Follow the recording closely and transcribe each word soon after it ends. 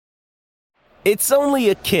It's only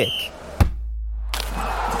a kick,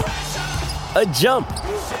 a jump,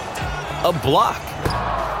 a block.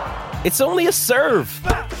 It's only a serve.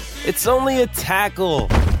 It's only a tackle,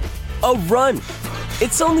 a run.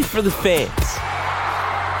 It's only for the fans.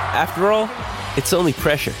 After all, it's only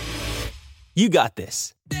pressure. You got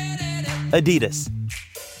this. Adidas.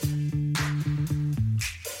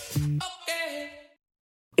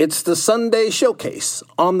 It's the Sunday Showcase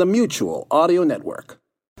on the Mutual Audio Network.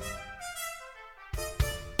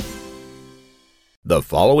 The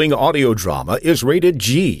following audio drama is rated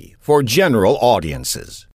G for general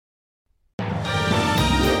audiences.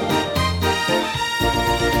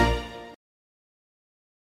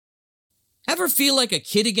 Ever feel like a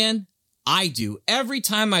kid again? I do every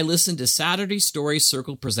time I listen to Saturday Story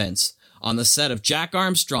Circle Presents on the set of Jack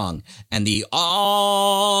Armstrong and the All-American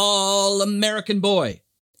Boy.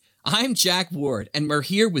 I'm Jack Ward, and we're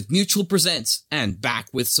here with Mutual Presents, and back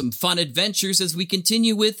with some fun adventures as we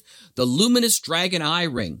continue with The Luminous Dragon Eye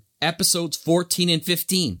Ring, episodes 14 and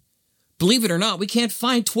 15. Believe it or not, we can't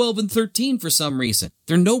find 12 and 13 for some reason.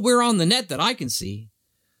 They're nowhere on the net that I can see.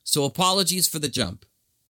 So apologies for the jump.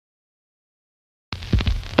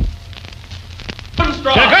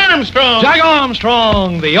 Jack Armstrong! Jack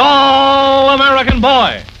Armstrong, the All-American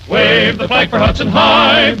Boy! Wave the flag for Hudson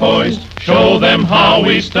High, boys. Show them how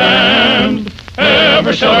we stand.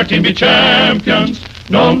 Ever shall our team be champions,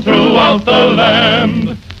 known throughout the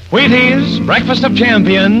land. Wheaties, Breakfast of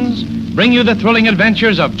Champions, bring you the thrilling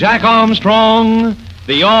adventures of Jack Armstrong,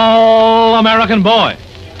 the All-American Boy.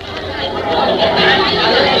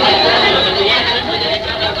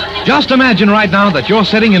 Just imagine right now that you're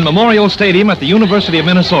sitting in Memorial Stadium at the University of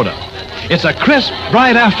Minnesota. It's a crisp,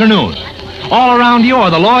 bright afternoon. All around you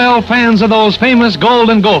are the loyal fans of those famous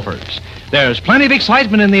Golden Gophers. There's plenty of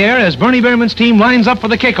excitement in the air as Bernie Bierman's team lines up for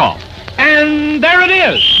the kickoff. And there it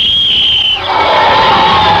is!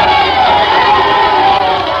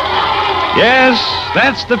 Yes,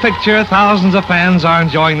 that's the picture thousands of fans are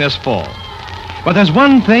enjoying this fall. But there's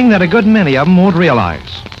one thing that a good many of them won't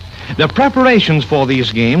realize. The preparations for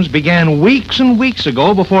these games began weeks and weeks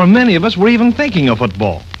ago before many of us were even thinking of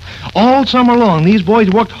football. All summer long, these boys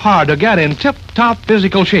worked hard to get in tip-top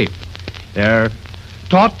physical shape. They're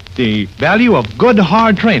taught the value of good,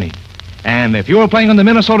 hard training. And if you were playing on the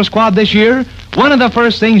Minnesota squad this year, one of the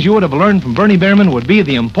first things you would have learned from Bernie Bierman would be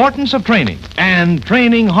the importance of training, and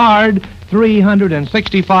training hard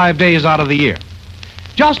 365 days out of the year.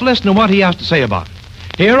 Just listen to what he has to say about it.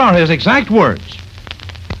 Here are his exact words.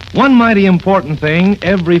 One mighty important thing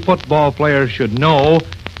every football player should know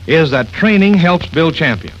is that training helps build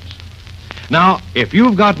champions. Now, if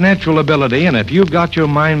you've got natural ability and if you've got your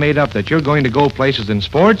mind made up that you're going to go places in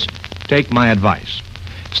sports, take my advice.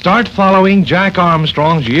 Start following Jack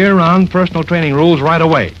Armstrong's year-round personal training rules right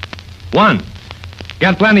away. 1,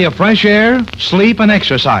 get plenty of fresh air, sleep, and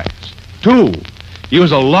exercise. 2,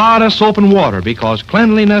 use a lot of soap and water because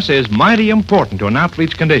cleanliness is mighty important to an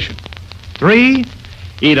athlete's condition. 3,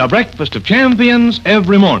 eat a breakfast of champions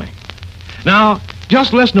every morning. Now,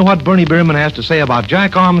 just listen to what Bernie Bierman has to say about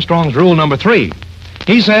Jack Armstrong's rule number 3.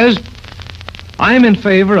 He says, I'm in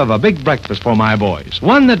favor of a big breakfast for my boys,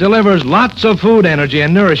 one that delivers lots of food, energy,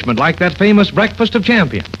 and nourishment like that famous breakfast of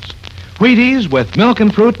champions. Wheaties with milk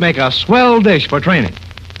and fruit make a swell dish for training.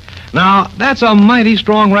 Now, that's a mighty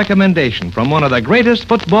strong recommendation from one of the greatest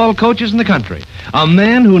football coaches in the country, a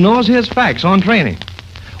man who knows his facts on training.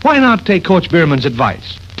 Why not take Coach Bierman's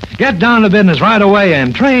advice? Get down to business right away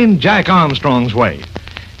and train Jack Armstrong's way.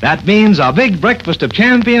 That means a big breakfast of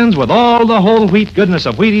champions with all the whole wheat goodness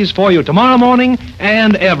of Wheaties for you tomorrow morning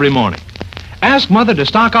and every morning. Ask Mother to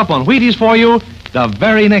stock up on Wheaties for you the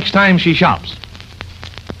very next time she shops.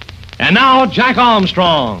 And now, Jack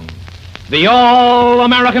Armstrong, the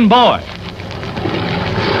All-American Boy.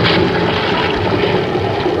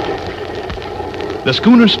 The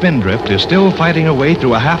schooner Spindrift is still fighting her way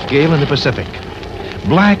through a half gale in the Pacific.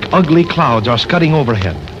 Black, ugly clouds are scudding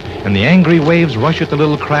overhead, and the angry waves rush at the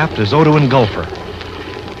little craft as though to engulf her.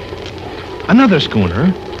 Another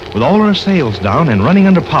schooner, with all her sails down and running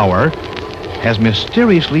under power, has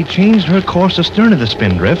mysteriously changed her course astern of the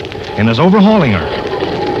Spindrift and is overhauling her.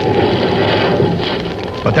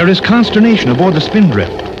 But there is consternation aboard the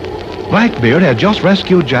Spindrift. Blackbeard had just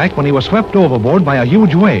rescued Jack when he was swept overboard by a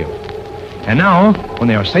huge wave. And now, when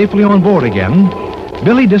they are safely on board again,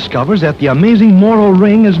 Billy discovers that the amazing moral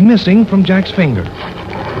ring is missing from Jack's finger.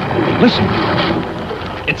 Listen.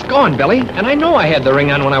 It's gone, Billy, and I know I had the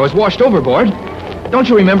ring on when I was washed overboard. Don't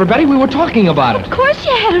you remember, Betty? We were talking about it. Of course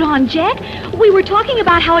you had it on, Jack. We were talking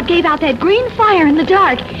about how it gave out that green fire in the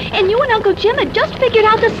dark. And you and Uncle Jim had just figured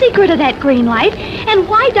out the secret of that green light and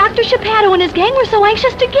why Dr. Dr. Shapato and his gang were so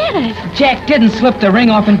anxious to get it. Jack didn't slip the ring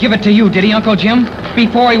off and give it to you, did he, Uncle Jim?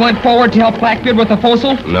 Before he went forward to help Blackbeard with the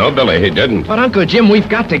fossil? No, Billy, he didn't. But, Uncle Jim, we've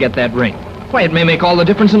got to get that ring. Why, it may make all the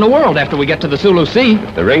difference in the world after we get to the Sulu Sea.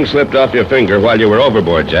 The ring slipped off your finger while you were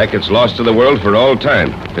overboard, Jack. It's lost to the world for all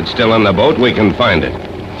time. If it's still on the boat, we can find it.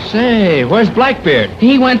 Say, where's Blackbeard?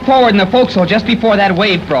 He went forward in the forecastle just before that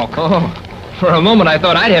wave broke. Oh, for a moment I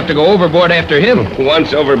thought I'd have to go overboard after him.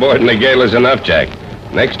 Once overboard in the gale is enough, Jack.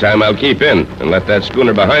 Next time I'll keep in and let that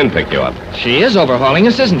schooner behind pick you up. She is overhauling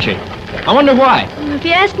us, isn't she? I wonder why. If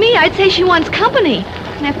you ask me, I'd say she wants company.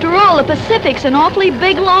 After all, the Pacific's an awfully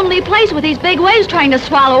big, lonely place with these big waves trying to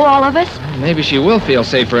swallow all of us. Maybe she will feel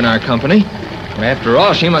safer in our company. After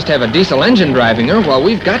all, she must have a diesel engine driving her. Well,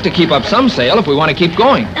 we've got to keep up some sail if we want to keep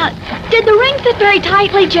going. Did the ring fit very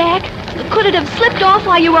tightly, Jack? Could it have slipped off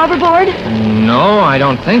while you were overboard? No, I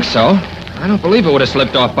don't think so. I don't believe it would have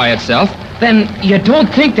slipped off by itself. Then you don't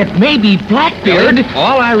think that maybe Blackbeard... Billy,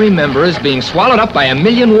 all I remember is being swallowed up by a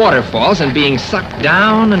million waterfalls and being sucked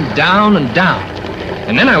down and down and down.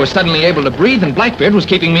 And then I was suddenly able to breathe, and Blackbeard was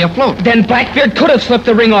keeping me afloat. Then Blackbeard could have slipped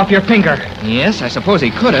the ring off your finger. Yes, I suppose he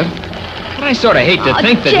could have. But I sort of hate to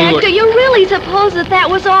think that Jack, he would... do you really suppose that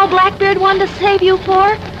was all Blackbeard wanted to save you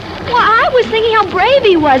for? Well, I was thinking how brave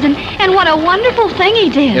he was and what a wonderful thing he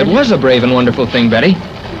did. It was a brave and wonderful thing, Betty.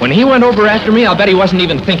 When he went over after me, I'll bet he wasn't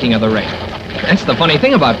even thinking of the ring. That's the funny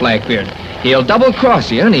thing about Blackbeard. He'll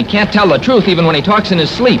double-cross you, and he can't tell the truth even when he talks in his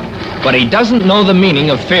sleep. But he doesn't know the meaning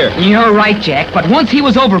of fear. You're right, Jack. But once he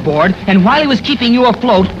was overboard, and while he was keeping you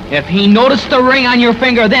afloat, if he noticed the ring on your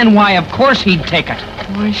finger, then why, of course he'd take it.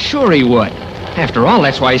 Why, sure he would. After all,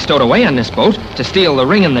 that's why he stowed away on this boat, to steal the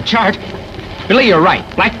ring in the chart. Billy, you're right.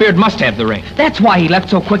 Blackbeard must have the ring. That's why he left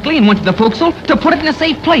so quickly and went to the forecastle to put it in a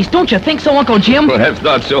safe place. Don't you think so, Uncle Jim? Well, I've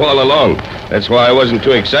thought so all along. That's why I wasn't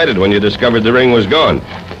too excited when you discovered the ring was gone.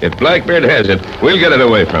 If Blackbeard has it, we'll get it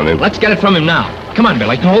away from him. Let's get it from him now. Come on,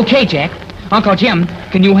 Billy. Okay, Jack. Uncle Jim,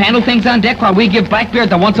 can you handle things on deck while we give Blackbeard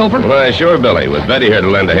the once-over? Why, sure, Billy, with Betty here to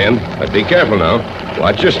lend a hand. But be careful now.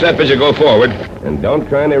 Watch your step as you go forward. And don't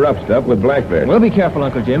try any rough stuff with Blackbeard. We'll be careful,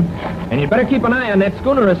 Uncle Jim. And you'd better keep an eye on that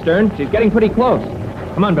schooner astern. She's getting pretty close.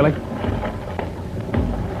 Come on, Billy.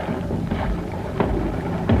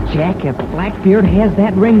 Jack, if Blackbeard has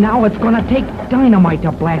that ring now, it's going to take dynamite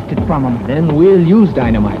to blast it from him. Then we'll use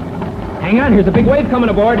dynamite. Hang on, here's a big wave coming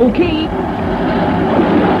aboard. Okay.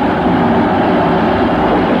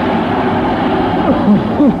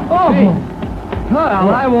 Oh. Well,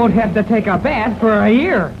 I won't have to take a bath for a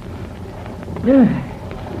year.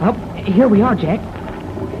 Well, here we are, Jack.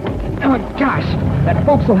 Oh, gosh, that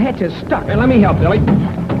forecastle hatch is stuck. Hey, let me help, Billy.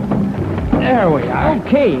 There we are.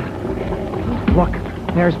 Okay. Look,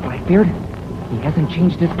 there's Blackbeard. He hasn't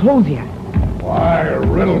changed his clothes yet. Why,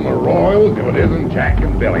 riddle my royals if it isn't Jack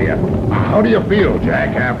and Billy. How do you feel,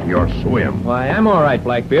 Jack, after your swim? Why, I'm all right,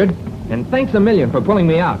 Blackbeard. And thanks a million for pulling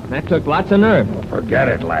me out. That took lots of nerve. Forget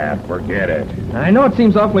it, lad. Forget it. I know it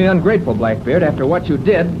seems awfully ungrateful, Blackbeard, after what you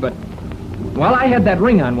did, but... Well, I had that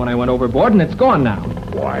ring on when I went overboard, and it's gone now.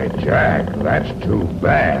 Why, Jack, that's too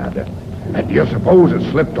bad. And do you suppose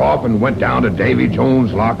it slipped off and went down to Davy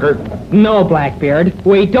Jones' locker? No, Blackbeard.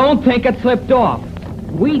 We don't think it slipped off.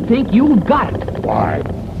 We think you got it. Why,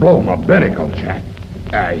 blow my binnacle, Jack.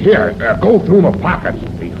 Here, go through my pockets.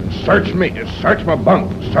 You can search my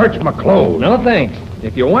bunk, search my clothes. No, thanks.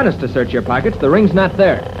 If you want us to search your pockets, the ring's not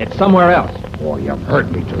there. It's somewhere else. Oh, you've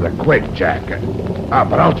hurt me to the quick, Jack.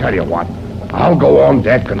 But I'll tell you what. I'll go on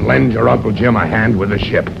deck and lend your Uncle Jim a hand with the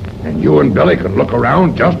ship. And you and Billy can look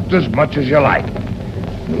around just as much as you like.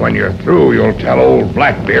 And when you're through, you'll tell old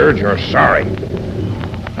Blackbeard you're sorry.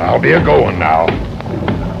 I'll be a-going now.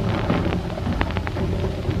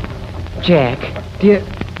 Jack, do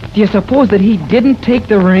you suppose that he didn't take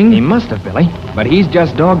the ring? He must have, Billy. But he's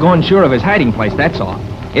just doggone sure of his hiding place, that's all.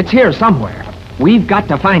 It's here somewhere. We've got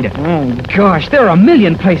to find it. Oh, gosh, there are a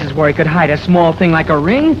million places where he could hide a small thing like a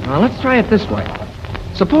ring. Well, let's try it this way.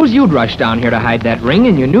 Suppose you'd rush down here to hide that ring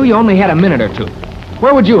and you knew you only had a minute or two.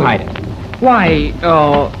 Where would you hide it? Why,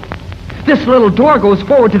 this little door goes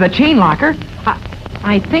forward to the chain locker.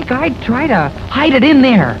 I think I'd try to hide it in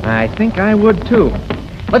there. I think I would, too.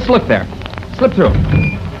 Let's look there. Slip through.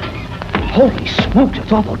 Holy smokes,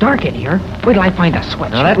 it's awful dark in here. Wait till I find a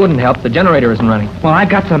switch. Now, that wouldn't help. The generator isn't running. Well, I've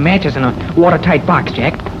got some matches in a watertight box,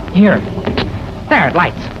 Jack. Here. There, it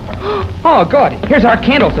lights. Oh, good. Here's our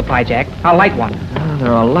candle supply, Jack. I'll light one.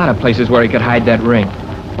 There are a lot of places where he could hide that ring.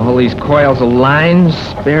 All these coils of lines,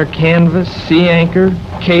 spare canvas, sea anchor,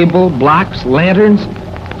 cable, blocks, lanterns.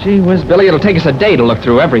 Gee whiz, Billy, it'll take us a day to look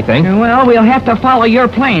through everything. Well, we'll have to follow your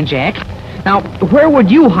plan, Jack. Now, where would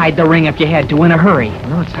you hide the ring if you had to in a hurry?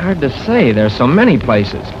 Well, it's hard to say. There's so many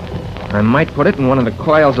places. I might put it in one of the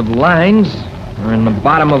coils of lines, or in the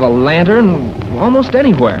bottom of a lantern, almost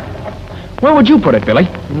anywhere. Where would you put it, Billy?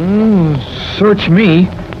 Search me.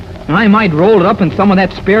 I might roll it up in some of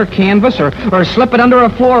that spare canvas or slip it under a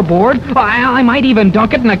floorboard. I might even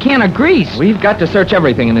dunk it in a can of grease. We've got to search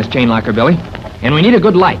everything in this chain locker, Billy. And we need a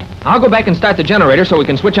good light. I'll go back and start the generator so we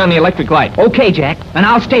can switch on the electric light. Okay, Jack. And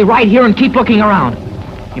I'll stay right here and keep looking around.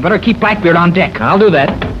 You better keep Blackbeard on deck. I'll do that.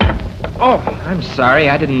 Oh, I'm sorry.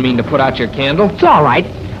 I didn't mean to put out your candle. It's all right.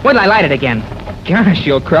 Wait till I light it again. Gosh,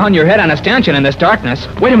 you'll crown your head on a stanchion in this darkness.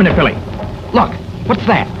 Wait a minute, Billy. Look. What's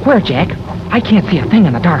that? Where, Jack? I can't see a thing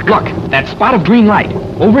in the dark. Look, that spot of green light.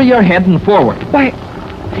 Over your head and forward. Why,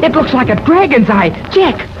 it looks like a dragon's eye.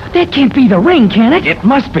 Jack, that can't be the ring, can it? It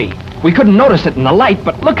must be. We couldn't notice it in the light,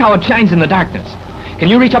 but look how it shines in the darkness. Can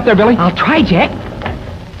you reach up there, Billy? I'll try, Jack.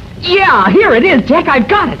 Yeah, here it is, Jack. I've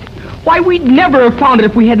got it. Why, we'd never have found it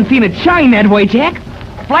if we hadn't seen it shine that way, Jack.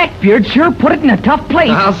 Blackbeard sure put it in a tough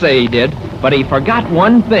place. I'll say he did, but he forgot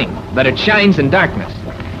one thing, that it shines in darkness.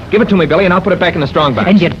 Give it to me, Billy, and I'll put it back in the strong box.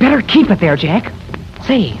 And you'd better keep it there, Jack.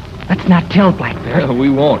 Say, let's not tell Blackbeard. We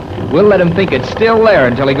won't. We'll let him think it's still there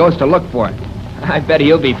until he goes to look for it. I bet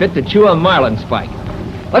he'll be fit to chew a marlin spike.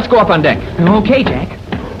 Let's go up on deck. Okay, Jack.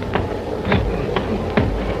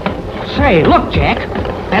 Say, look, Jack.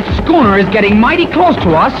 That schooner is getting mighty close to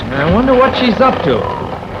us. I wonder what she's up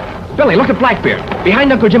to. Billy, look at Blackbeard,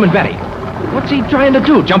 behind Uncle Jim and Betty. What's he trying to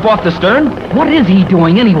do, jump off the stern? What is he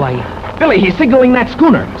doing, anyway? Billy, he's signaling that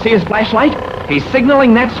schooner. See his flashlight? He's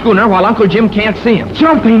signaling that schooner while Uncle Jim can't see him.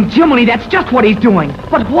 Jumping Jiminy, that's just what he's doing.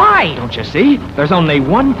 But why? Don't you see? There's only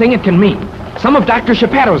one thing it can mean. Some of Dr.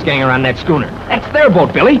 Shapato's gang are on that schooner. That's their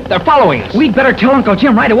boat, Billy. They're following us. We'd better tell Uncle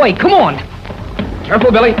Jim right away. Come on.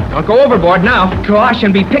 Careful, Billy. Don't go overboard now. Gosh,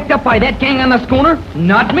 and be picked up by that gang on the schooner?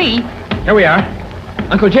 Not me. Here we are.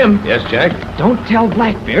 Uncle Jim. Yes, Jack? Don't tell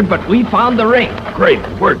Blackbeard, but we found the ring. Great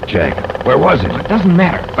work, Jack. Where was it? It doesn't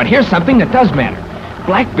matter. But here's something that does matter.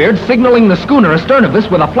 Blackbeard's signaling the schooner astern of this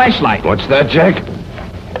with a flashlight. What's that, Jack?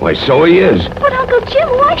 Why, so he is. But, Uncle Jim,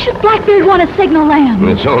 why should Blackbeard want to signal them?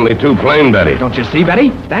 It's only too plain, Betty. Don't you see, Betty?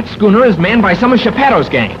 That schooner is manned by some of Shapato's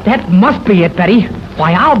gang. That must be it, Betty.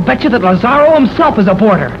 Why, I'll bet you that Lazaro himself is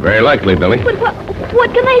aboard her. Very likely, Billy. But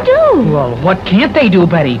what can they do? Well, what can't they do,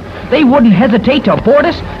 Betty? They wouldn't hesitate to board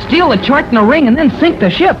us, steal the chart and the ring, and then sink the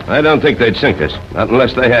ship. I don't think they'd sink us. Not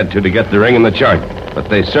unless they had to get the ring and the chart. But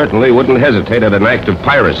they certainly wouldn't hesitate at an act of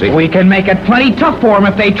piracy. We can make it plenty tough for them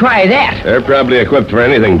if they try that. They're probably equipped for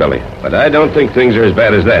anything, Billy. But I don't think things are as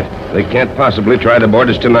bad as that. They can't possibly try to board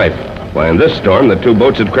us tonight. Why, in this storm, the two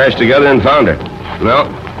boats had crashed together and foundered. No,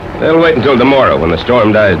 they'll wait until tomorrow when the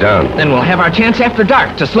storm dies down. Then we'll have our chance after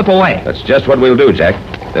dark to slip away. That's just what we'll do, Jack.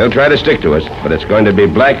 They'll try to stick to us, but it's going to be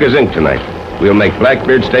black as ink tonight. We'll make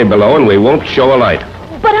Blackbeard stay below, and we won't show a light.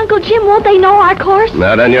 But, Uncle Jim, won't they know our course?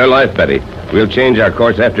 Not on your life, Betty. We'll change our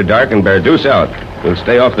course after dark and bear due south. We'll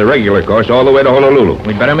stay off the regular course all the way to Honolulu.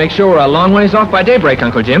 We'd better make sure we're a long ways off by daybreak,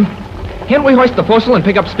 Uncle Jim. Can't we hoist the foresail and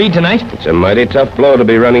pick up speed tonight? It's a mighty tough blow to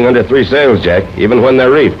be running under three sails, Jack, even when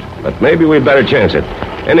they're reefed. But maybe we'd better chance it.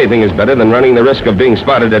 Anything is better than running the risk of being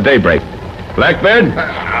spotted at daybreak. Blackbeard?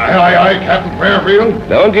 Aye, Captain Fairfield.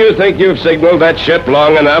 Don't you think you've signaled that ship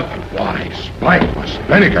long enough? Why, Spike was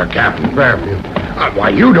Spinnaker, Captain Fairfield. Why,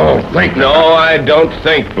 you don't think... No, I don't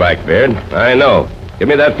think, Blackbeard. I know. Give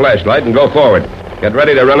me that flashlight and go forward. Get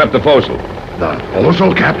ready to run up the foresail. The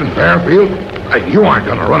foresail, Captain Fairfield? You aren't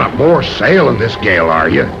going to run up more sail in this gale, are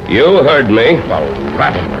you? You heard me. Well,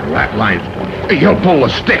 rattle her rat lines. You'll pull the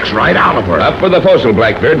sticks right out of her. Up for the foresail,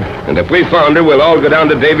 Blackbeard. And if we founder, we'll all go down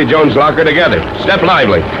to Davy Jones' locker together. Step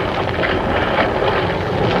lively.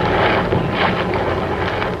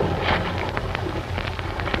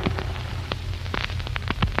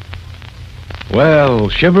 Well,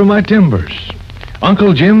 shiver my timbers.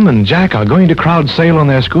 Uncle Jim and Jack are going to crowd sail on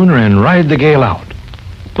their schooner and ride the gale out.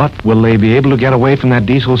 But will they be able to get away from that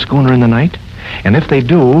diesel schooner in the night? And if they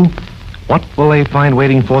do, what will they find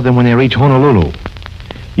waiting for them when they reach Honolulu?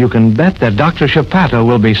 You can bet that Dr. Shapato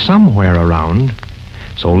will be somewhere around.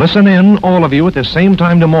 So listen in, all of you, at the same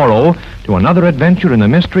time tomorrow to another adventure in the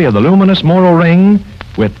mystery of the luminous Morro Ring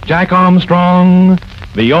with Jack Armstrong,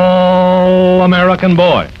 the All-American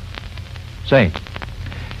Boy. Say,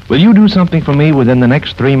 will you do something for me within the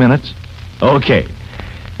next 3 minutes? Okay.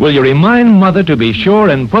 Will you remind Mother to be sure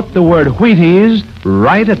and put the word Wheaties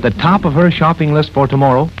right at the top of her shopping list for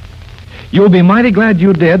tomorrow? You'll be mighty glad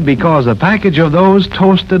you did, because a package of those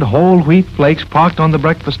toasted whole wheat flakes parked on the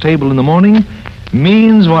breakfast table in the morning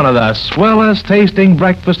means one of the swellest tasting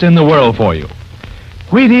breakfasts in the world for you.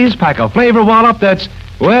 Wheaties pack a flavor wallop that's,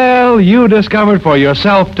 well, you discovered for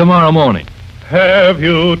yourself tomorrow morning. Have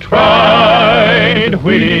you tried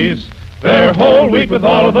Wheaties? They're whole wheat with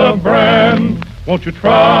all of the bran. Won't you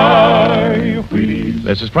try Wheaties?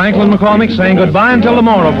 This is Franklin McCormick saying goodbye until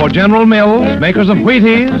tomorrow for General Mills, makers of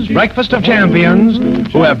Wheaties, Breakfast of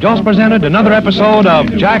Champions, who have just presented another episode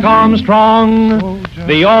of Jack Armstrong,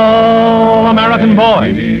 the All-American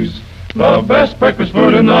Boy. Wheaties, the best breakfast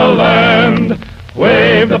food in the land.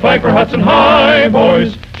 Wave the flag for Hudson High,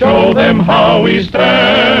 boys. Show them how we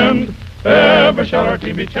stand. Ever shall our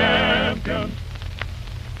team be champions.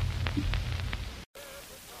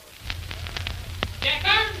 Jack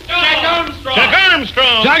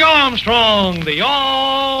Armstrong! Jack Armstrong, the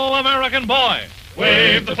All-American Boy.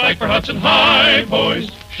 Wave the flag for Hudson High,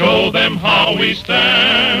 boys. Show them how we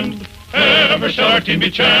stand. Ever shall our team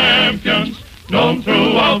be champions, known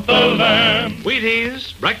throughout the land.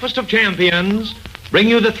 Wheaties, Breakfast of Champions, bring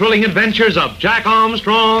you the thrilling adventures of Jack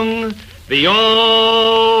Armstrong, the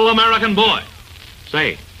All-American Boy.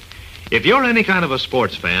 Say, if you're any kind of a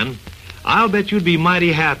sports fan, I'll bet you'd be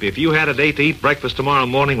mighty happy if you had a day to eat breakfast tomorrow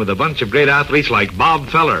morning with a bunch of great athletes like Bob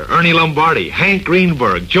Feller, Ernie Lombardi, Hank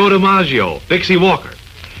Greenberg, Joe DiMaggio, Dixie Walker.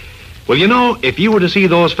 Well, you know, if you were to see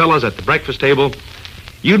those fellas at the breakfast table,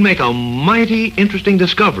 you'd make a mighty interesting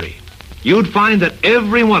discovery. You'd find that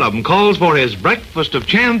every one of them calls for his Breakfast of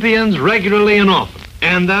Champions regularly and often.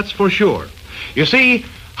 And that's for sure. You see,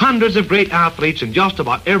 hundreds of great athletes in just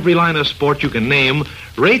about every line of sport you can name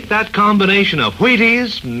rate that combination of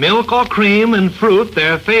Wheaties, milk or cream, and fruit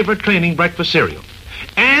their favorite training breakfast cereal.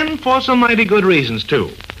 And for some mighty good reasons,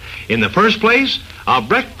 too. In the first place, a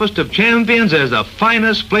Breakfast of Champions is the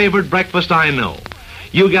finest flavored breakfast I know.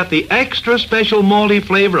 You get the extra special malty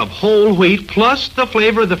flavor of whole wheat plus the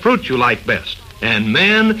flavor of the fruit you like best. And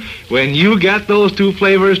man, when you get those two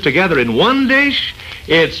flavors together in one dish,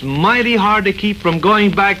 it's mighty hard to keep from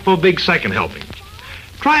going back for big second helpings.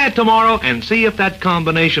 Try it tomorrow and see if that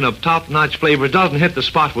combination of top-notch flavors doesn't hit the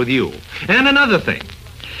spot with you. And another thing,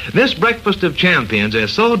 this Breakfast of Champions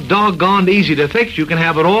is so doggone easy to fix you can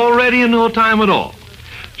have it all ready in no time at all.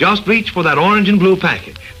 Just reach for that orange and blue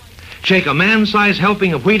package. Shake a man-sized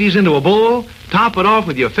helping of Wheaties into a bowl, top it off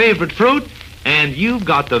with your favorite fruit, and you've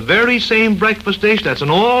got the very same breakfast dish that's an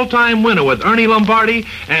all-time winner with Ernie Lombardi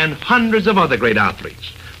and hundreds of other great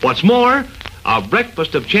athletes. What's more, a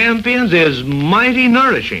Breakfast of Champions is mighty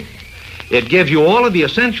nourishing. It gives you all of the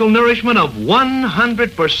essential nourishment of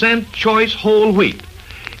 100% choice whole wheat.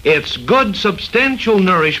 It's good, substantial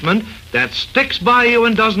nourishment that sticks by you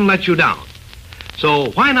and doesn't let you down.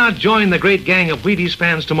 So why not join the great gang of Wheaties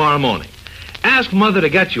fans tomorrow morning? Ask Mother to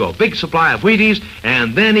get you a big supply of Wheaties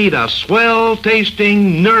and then eat a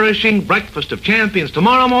swell-tasting, nourishing Breakfast of Champions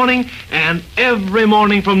tomorrow morning and every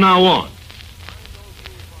morning from now on.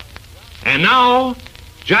 And now,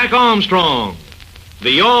 Jack Armstrong,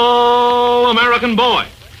 the All-American Boy.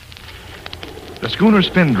 The schooner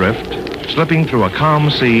Spindrift, slipping through a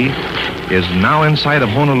calm sea, is now in sight of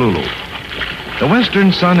Honolulu. The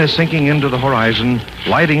western sun is sinking into the horizon,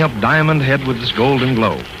 lighting up Diamond Head with its golden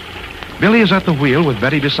glow. Billy is at the wheel with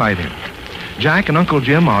Betty beside him. Jack and Uncle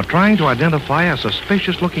Jim are trying to identify a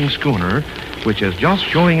suspicious-looking schooner which is just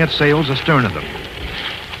showing its sails astern of them.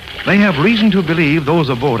 They have reason to believe those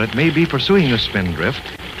aboard it may be pursuing the Spindrift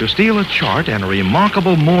to steal a chart and a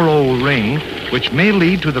remarkable Morro ring which may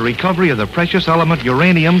lead to the recovery of the precious element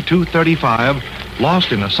uranium-235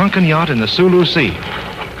 lost in a sunken yacht in the Sulu Sea.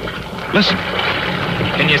 Listen.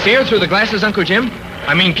 Can you see her through the glasses, Uncle Jim?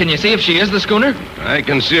 I mean, can you see if she is the schooner? I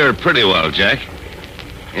can see her pretty well, Jack.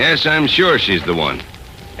 Yes, I'm sure she's the one.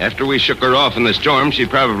 After we shook her off in the storm, she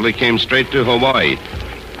probably came straight to Hawaii.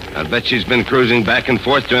 I'll bet she's been cruising back and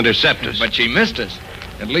forth to intercept us. But she missed us.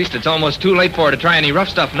 At least it's almost too late for her to try any rough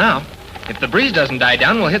stuff now. If the breeze doesn't die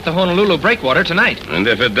down, we'll hit the Honolulu breakwater tonight. And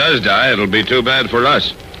if it does die, it'll be too bad for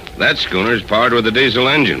us. That schooner's powered with a diesel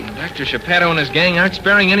engine. Dr. Geppetto and his gang aren't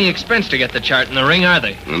sparing any expense to get the chart in the ring, are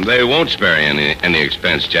they? And they won't spare any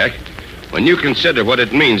expense, Jack. When you consider what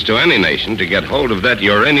it means to any nation to get hold of that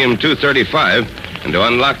uranium-235 and to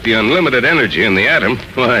unlock the unlimited energy in the atom,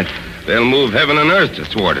 why, they'll move heaven and earth to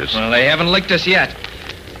thwart us. Well, they haven't licked us yet.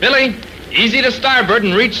 Billy, easy to starboard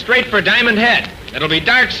and reach straight for Diamond Head. It'll be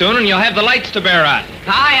dark soon and you'll have the lights to bear on.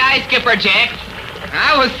 Aye, Skipper Jack.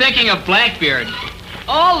 I was thinking of Blackbeard.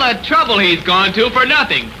 All the trouble he's gone to for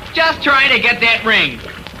nothing. Just trying to get that ring.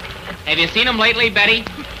 Have you seen him lately, Betty?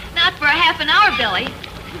 Not for a half an hour, Billy.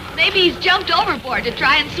 Maybe he's jumped overboard to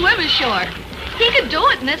try and swim ashore. He could do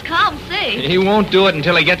it in this calm sea. He won't do it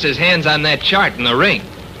until he gets his hands on that chart and the ring.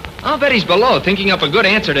 I'll bet he's below, thinking up a good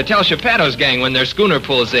answer to tell Chapato's gang when their schooner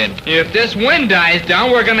pulls in. If this wind dies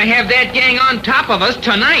down, we're gonna have that gang on top of us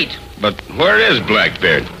tonight. But where is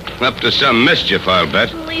Blackbeard? Up to some mischief, I'll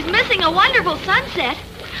bet. Well, he's missing a wonderful sunset.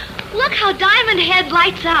 Look how Diamond Head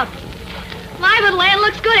lights up. My, but land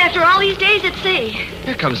looks good after all these days at sea.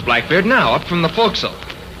 Here comes Blackbeard now, up from the forecastle.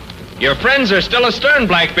 Your friends are still astern,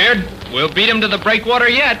 Blackbeard. We'll beat them to the breakwater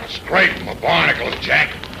yet. Straight from the barnacles,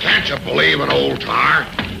 Jack. Can't you believe an old tar?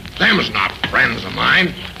 Them's not friends of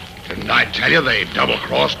mine. Didn't I tell you they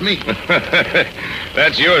double-crossed me?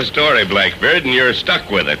 That's your story, Blackbeard, and you're stuck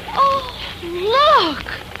with it. Oh, look.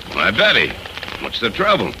 Why, Betty, what's the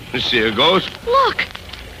trouble? See a ghost? Look.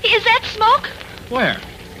 Is that smoke? Where?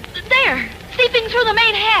 There, seeping through the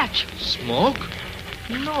main hatch. Smoke?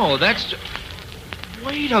 No, that's...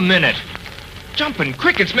 Wait a minute. Jumping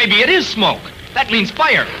crickets, maybe it is smoke. That means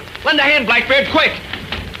fire. Lend a hand, Blackbeard, quick.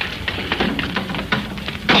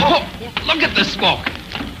 Oh, look at the smoke.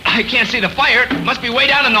 I can't see the fire. It must be way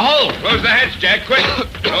down in the hole. Close the hatch, Jack, quick.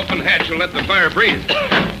 An open hatch will let the fire breathe.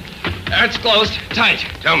 It's closed. Tight.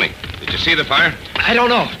 Tell me, did you see the fire? I don't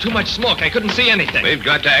know. Too much smoke. I couldn't see anything. We've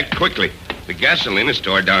got to act quickly. The gasoline is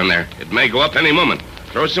stored down there. It may go up any moment.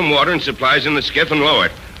 Throw some water and supplies in the skiff and lower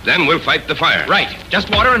it. Then we'll fight the fire. Right. Just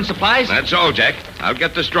water and supplies? That's all, Jack. I'll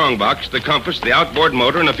get the strong box, the compass, the outboard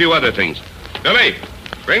motor, and a few other things. Billy,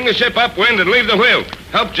 bring the ship upwind and leave the wheel.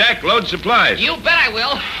 Help Jack load supplies. You bet I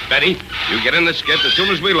will. Betty, you get in the skiff as soon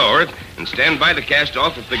as we lower it and stand by to cast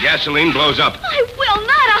off if the gasoline blows up. I will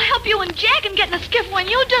not. I'll help you and Jack and get in the skiff when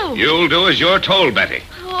you do. You'll do as you're told, Betty.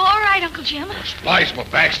 Oh, all right, Uncle Jim. Splice my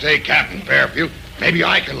backstay, Captain Fairfield. Maybe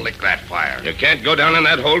I can lick that fire. You can't go down in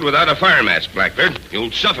that hold without a fire match, Blackbeard.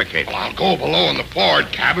 You'll suffocate. Well, I'll go below in the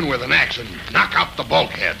forward cabin with an axe and knock out the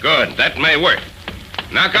bulkhead. Good. That may work.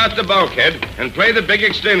 Knock out the bulkhead and play the big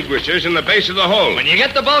extinguishers in the base of the hold. When you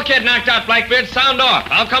get the bulkhead knocked out, Blackbeard, sound off.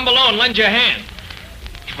 I'll come below and lend you a hand.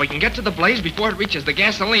 If we can get to the blaze before it reaches the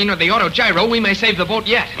gasoline or the auto gyro, we may save the boat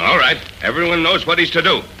yet. All right. Everyone knows what he's to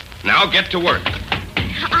do. Now get to work.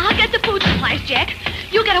 I'll get the food supplies, Jack.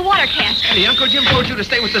 You get a water cask. Eddie, Uncle Jim told you to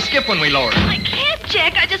stay with the skiff when we lower. I can't,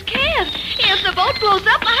 Jack. I just can't. If the boat blows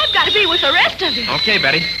up, I've got to be with the rest of you. Okay,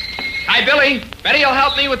 Betty. Hi, Billy. Betty will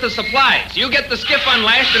help me with the supplies. You get the skiff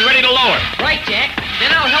unlashed and ready to lower. Right, Jack.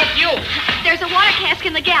 Then I'll help you. There's a water cask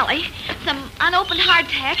in the galley, some unopened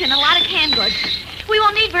hardtack, and a lot of canned goods. We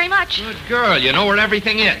won't need very much. Good girl. You know where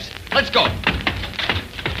everything is. Let's go.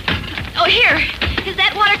 Oh, here. Is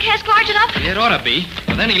that water cask large enough? It ought to be.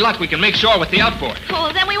 With any luck, we can make shore with the outboard.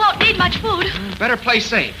 Oh, then we won't need much food. Better play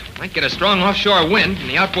safe. Might get a strong offshore wind, and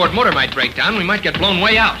the outboard motor might break down. We might get blown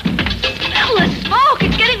way out. Smell the smoke.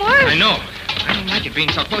 It's getting worse. I know. I don't like it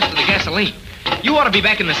being so close to the gasoline. You ought to be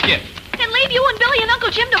back in the skiff. And leave you and Billy and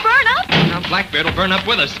Uncle Jim to burn up? Now, Blackbeard will burn up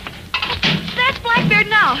with us. That's Blackbeard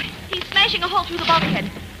now. He's smashing a hole through the bulkhead.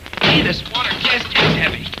 Hey, this water cask is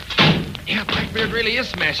heavy. Yeah, Blackbeard really is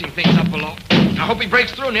smashing things up below. I hope he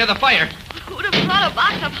breaks through near the fire. Who'd have thought a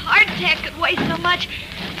box of hardtack could weigh so much?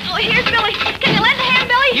 Oh, here's Billy. Can you lend a hand,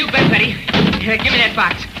 Billy? You bet, Betty. Here, give me that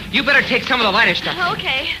box. You better take some of the lighter stuff.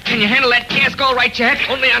 Okay. Can you handle that cask all right, Jack?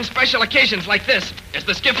 Only on special occasions like this. Is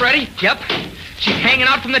the skiff ready? Yep. She's hanging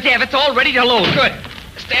out from the davits, all ready to load. Good.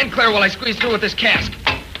 Stand clear while I squeeze through with this cask.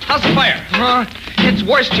 How's the fire? It's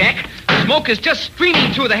worse, Jack. Smoke is just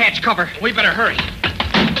streaming through the hatch cover. We better hurry.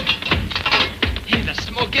 Hey, the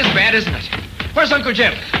smoke is bad, isn't it? Where's Uncle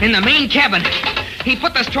Jim? In the main cabin. He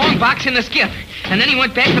put the strong box in the skiff, and then he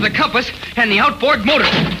went back for the compass and the outboard motor.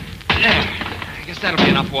 There. I guess that'll be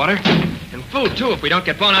enough water. And food, too, if we don't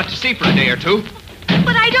get blown out to sea for a day or two.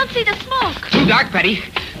 But I don't see the smoke. Too dark, Betty.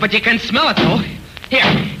 But you can smell it, though. Here,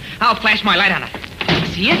 I'll flash my light on it.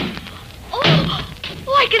 See it? Oh,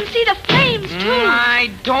 I can see the flames, too. I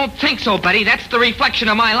don't think so, Betty. That's the reflection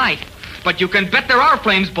of my light. But you can bet there are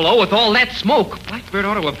flames below with all that smoke. Blackbeard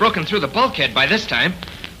ought to have broken through the bulkhead by this time.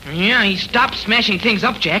 Yeah, he stopped smashing things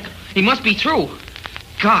up, Jack. He must be through.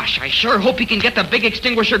 Gosh, I sure hope he can get the big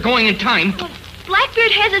extinguisher going in time. Well,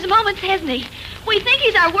 Blackbeard has his moments, hasn't he? We think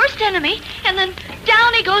he's our worst enemy, and then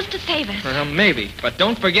down he goes to save us. Well, maybe. But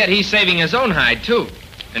don't forget he's saving his own hide, too.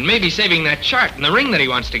 And maybe saving that chart and the ring that he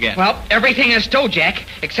wants to get. Well, everything is stowed, Jack,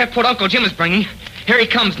 except what Uncle Jim is bringing. Here he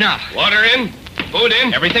comes now. Water in? Food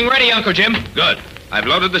in? Everything ready, Uncle Jim. Good. I've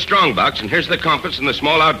loaded the strong box, and here's the compass and the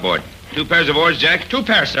small outboard. 2 pairs of oars, Jack? 2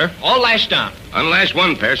 pairs, sir. All lashed down. Unlash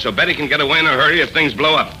 1 pair so Betty can get away in a hurry if things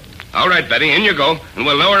blow up. All right, Betty, in you go, and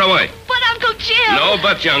we'll lower away. But, Uncle Jim... No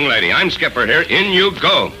buts, young lady. I'm skipper here. In you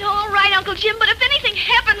go. All right, Uncle Jim, but if anything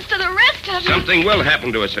happens to the rest of you... Something will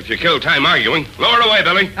happen to us if you kill time arguing. Lower away,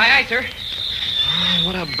 Billy. Aye, aye, sir. Oh,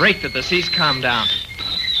 what a break that the sea's calmed down.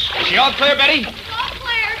 Is she all clear, Betty? All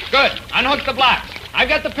clear. Good. Unhook the blocks. I've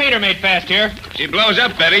got the painter made fast here. She blows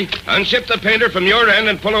up, Betty. Unship the painter from your end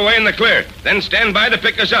and pull away in the clear. Then stand by to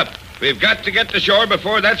pick us up. We've got to get to shore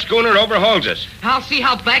before that schooner overhauls us. I'll see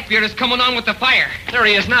how Blackbeard is coming on with the fire. There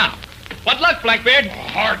he is now. What luck, Blackbeard?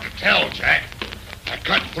 Hard to tell, Jack. I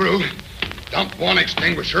cut through, dumped one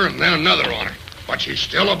extinguisher and then another on her. But she's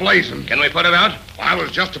still ablazing. Can we put it out? I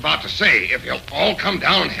was just about to say, if you'll all come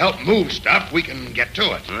down and help move stuff, we can get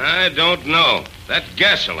to it. I don't know. That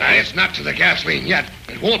gasoline... It's not to the gasoline yet.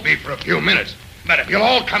 It won't be for a few minutes. But if you'll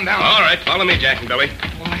all come down... All right, follow me, Jack and Billy.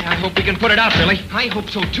 Why, I hope we can put it out, Billy. I hope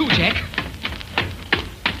so, too, Jack.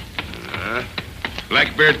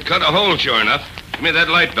 Blackbeard cut a hole, sure enough. Give me that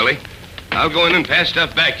light, Billy. I'll go in and pass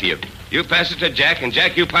stuff back to you. You pass it to Jack, and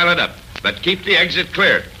Jack, you pile it up. But keep the exit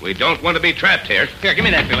clear. We don't want to be trapped here. Here, give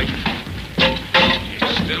me that, Billy.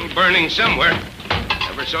 It's still burning somewhere.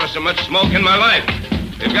 Never saw so much smoke in my life.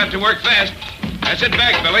 We've got to work fast. Pass it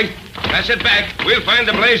back, Billy. Pass it back. We'll find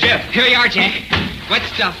the blaze yet. Here you are, Jack. Wet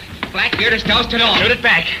stuff. Blackbeard is doused it all. Shoot it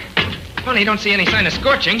back. Funny, don't see any sign of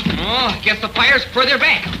scorching. Oh, guess the fire's further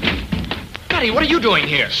back. Betty, what are you doing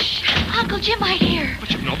here? Uncle Jim might hear.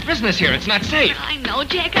 But you've no business here. It's not safe. I know,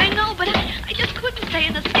 Jack, I know, but I just couldn't stay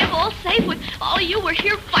in the skiff all safe when all of you were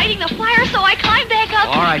here fighting the fire, so I climbed back up.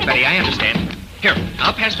 All right, Betty, I understand. Here,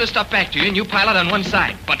 I'll pass this stuff back to you, and you pile it on one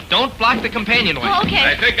side. But don't block the companionway. Oh, okay.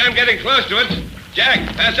 I think I'm getting close to it. Jack,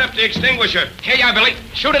 pass up the extinguisher. Here you are, Billy.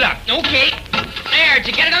 Shoot it up. Okay. There, did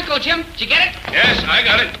you get it, Uncle Jim? Did you get it? Yes, I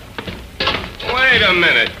got it. Wait a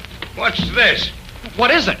minute. What's this?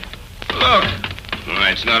 What is it? Look.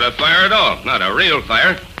 Well, it's not a fire at all. Not a real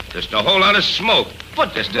fire. Just a whole lot of smoke.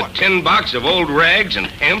 But just a tin box of old rags and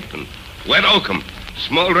hemp and wet oakum,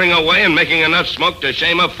 smoldering away and making enough smoke to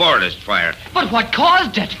shame a forest fire. But what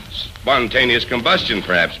caused it? Spontaneous combustion,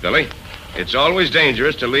 perhaps, Billy. It's always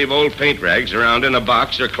dangerous to leave old paint rags around in a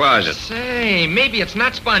box or closet. Say, maybe it's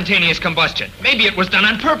not spontaneous combustion. Maybe it was done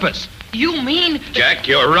on purpose. You mean... Jack,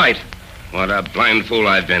 you're right. What a blind fool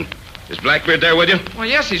I've been. Is Blackbeard there with you? Well,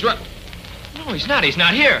 yes, he's right. No, he's not. He's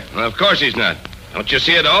not here. Well, of course he's not. Don't you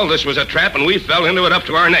see it all? This was a trap, and we fell into it up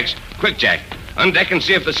to our necks. Quick, Jack. On deck and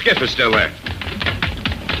see if the skiff is still there.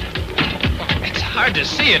 It's hard to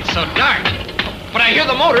see. It's so dark. But I hear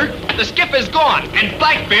the motor. The skiff is gone. And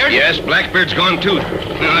Blackbeard... Yes, Blackbeard's gone, too.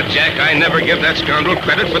 No, Jack, I never give that scoundrel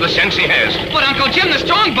credit for the sense he has. But, Uncle Jim, the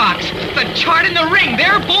strong box. The chart and the ring.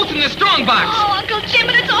 They're both in the strong box. Oh, Uncle Jim,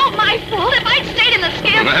 and it's all my fault. If I'd stayed in the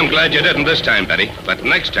skiff... I'm glad you didn't this time, Betty. But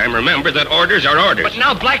next time, remember that orders are orders. But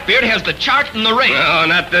now Blackbeard has the chart and the ring. No,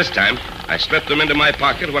 not this time. I slipped them into my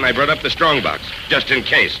pocket when I brought up the strong box, just in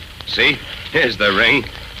case. See? Here's the ring.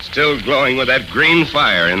 Still glowing with that green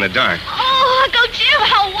fire in the dark. Oh, Uncle Jim,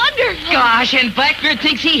 how wonderful. Gosh, and Blackbeard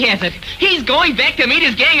thinks he has it. He's going back to meet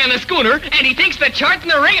his gang on the schooner, and he thinks the chart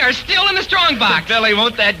and the ring are still in the strong box. Billy,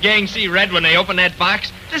 won't that gang see red when they open that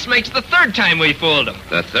box? This makes the third time we fooled them.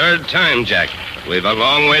 The third time, Jack. We've a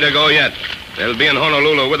long way to go yet. They'll be in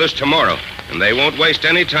Honolulu with us tomorrow, and they won't waste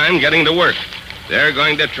any time getting to work. They're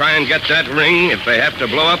going to try and get that ring if they have to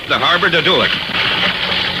blow up the harbor to do it.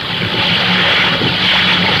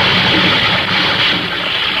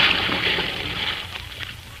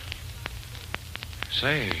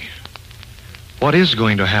 Say, what is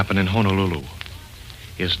going to happen in Honolulu?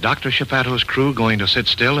 Is Dr. Shapato's crew going to sit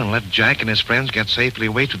still and let Jack and his friends get safely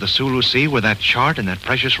away to the Sulu Sea with that chart and that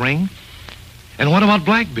precious ring? And what about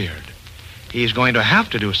Blackbeard? He's going to have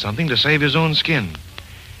to do something to save his own skin.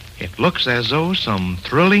 It looks as though some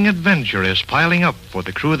thrilling adventure is piling up for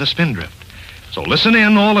the crew of the Spindrift. So listen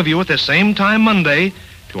in, all of you, at the same time Monday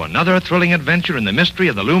to another thrilling adventure in the mystery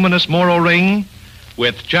of the luminous Moro Ring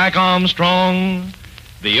with Jack Armstrong,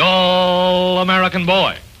 the All-American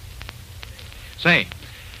Boy. Say,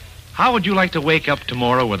 how would you like to wake up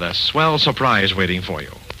tomorrow with a swell surprise waiting for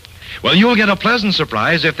you? Well, you'll get a pleasant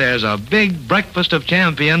surprise if there's a big breakfast of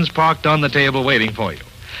champions parked on the table waiting for you.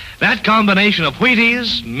 That combination of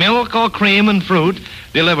Wheaties, milk or cream, and fruit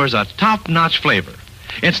delivers a top-notch flavor.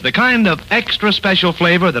 It's the kind of extra special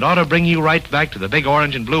flavor that ought to bring you right back to the big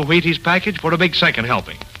orange and blue Wheaties package for a big second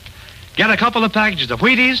helping. Get a couple of packages of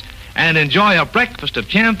Wheaties and enjoy a breakfast of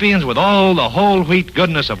champions with all the whole wheat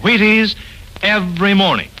goodness of Wheaties every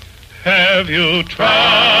morning. Have you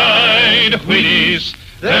tried Wheaties?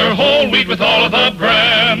 They're whole wheat with all of the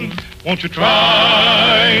bran. Won't you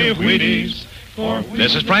try Wheaties?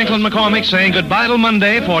 This is Franklin McCormick saying goodbye till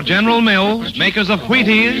Monday for General Mills, makers of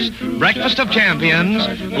Wheaties, Breakfast of Champions,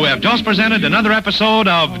 who have just presented another episode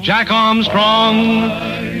of Jack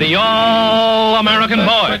Armstrong, the All-American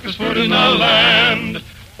Boy. Breakfast food in the land.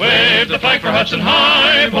 Wave the flag for Hudson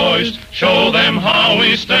High, boys. Show them how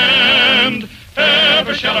we stand.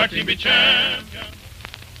 Ever shall our team be champion.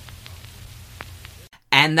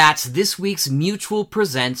 And that's this week's Mutual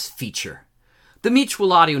Presents feature. The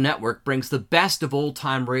Mutual Audio Network brings the best of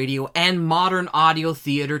old-time radio and modern audio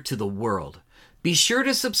theater to the world. Be sure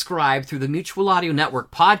to subscribe through the Mutual Audio Network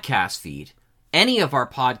podcast feed, any of our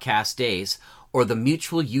podcast days, or the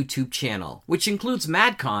Mutual YouTube channel, which includes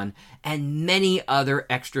MadCon and many other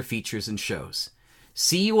extra features and shows.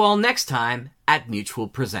 See you all next time at Mutual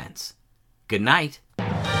Presents. Good night.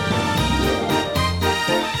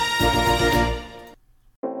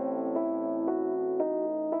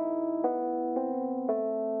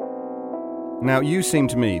 Now, you seem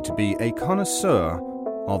to me to be a connoisseur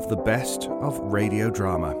of the best of radio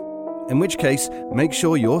drama. In which case, make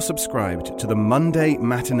sure you're subscribed to the Monday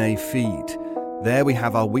Matinee feed. There we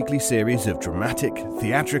have our weekly series of dramatic,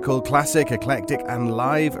 theatrical, classic, eclectic, and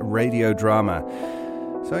live radio drama.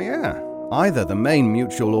 So yeah, either the main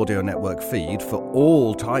Mutual Audio Network feed for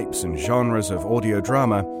all types and genres of audio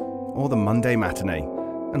drama, or the Monday Matinee,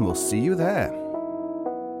 and we'll see you there.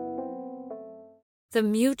 The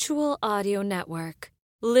Mutual Audio Network.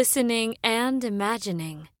 Listening and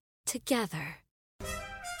imagining together.